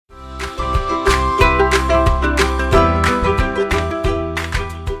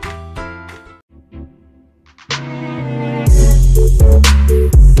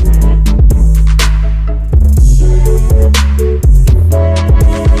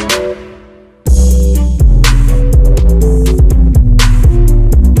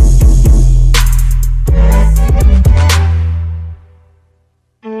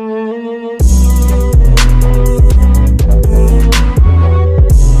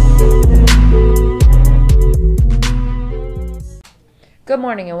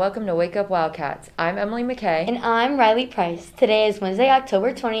morning and welcome to Wake Up Wildcats. I'm Emily McKay. And I'm Riley Price. Today is Wednesday,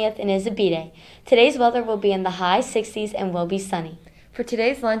 October 20th and is a B-Day. Today's weather will be in the high 60s and will be sunny. For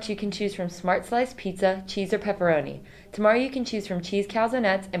today's lunch, you can choose from Smart Slice pizza, cheese, or pepperoni. Tomorrow you can choose from cheese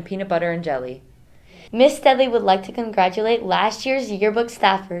calzonettes and peanut butter and jelly. Miss Steadley would like to congratulate last year's yearbook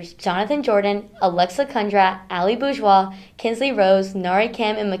staffers, Jonathan Jordan, Alexa Kundrat, Allie Bourgeois, Kinsley Rose, Nari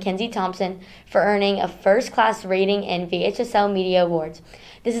Kim, and Mackenzie Thompson for earning a first-class rating in VHSL Media Awards.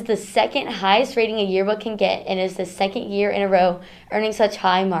 This is the second highest rating a yearbook can get and is the second year in a row earning such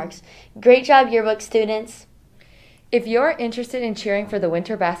high marks. Great job, yearbook students! If you're interested in cheering for the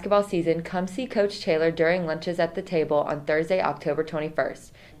winter basketball season, come see Coach Taylor during lunches at the table on Thursday, October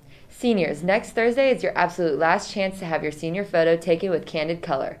 21st. Seniors, next Thursday is your absolute last chance to have your senior photo taken with candid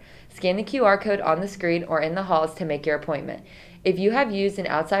color. Scan the QR code on the screen or in the halls to make your appointment. If you have used an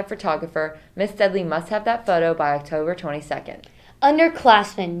outside photographer, Miss Steadley must have that photo by October 22nd.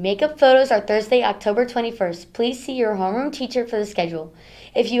 Underclassmen, makeup photos are Thursday, October 21st. Please see your homeroom teacher for the schedule.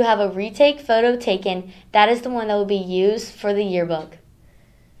 If you have a retake photo taken, that is the one that will be used for the yearbook.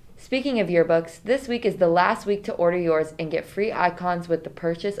 Speaking of yearbooks, this week is the last week to order yours and get free icons with the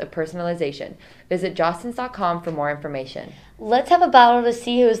purchase of personalization. Visit jostens.com for more information. Let's have a battle to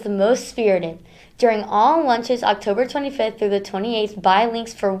see who is the most spirited. During all lunches October 25th through the 28th, buy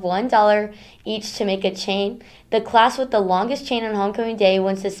links for $1 each to make a chain. The class with the longest chain on homecoming day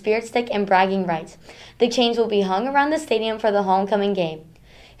wins the spirit stick and bragging rights. The chains will be hung around the stadium for the homecoming game.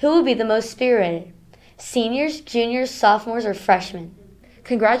 Who will be the most spirited? Seniors, juniors, sophomores, or freshmen?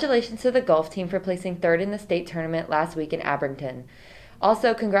 Congratulations to the golf team for placing third in the state tournament last week in Abington.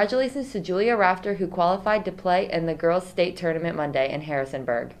 Also, congratulations to Julia Rafter, who qualified to play in the girls' state tournament Monday in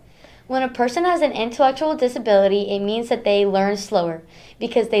Harrisonburg. When a person has an intellectual disability, it means that they learn slower.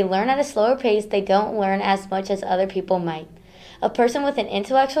 Because they learn at a slower pace, they don't learn as much as other people might. A person with an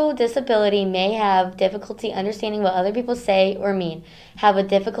intellectual disability may have difficulty understanding what other people say or mean, have a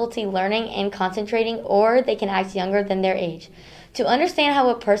difficulty learning and concentrating, or they can act younger than their age. To understand how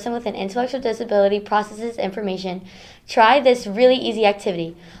a person with an intellectual disability processes information, try this really easy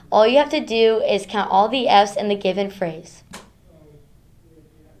activity. All you have to do is count all the F's in the given phrase.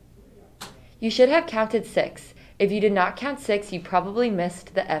 You should have counted 6. If you did not count 6, you probably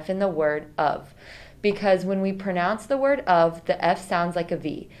missed the F in the word of. Because when we pronounce the word of, the F sounds like a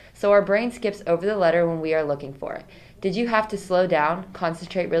V. So our brain skips over the letter when we are looking for it. Did you have to slow down,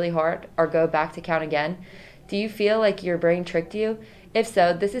 concentrate really hard, or go back to count again? Do you feel like your brain tricked you? If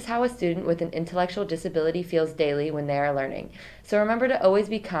so, this is how a student with an intellectual disability feels daily when they are learning. So remember to always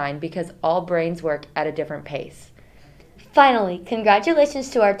be kind because all brains work at a different pace. Finally, congratulations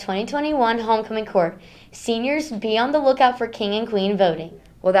to our 2021 homecoming court. Seniors, be on the lookout for King and Queen voting.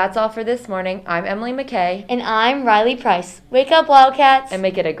 Well, that's all for this morning. I'm Emily McKay. And I'm Riley Price. Wake up, Wildcats! And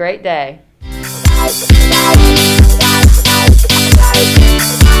make it a great day.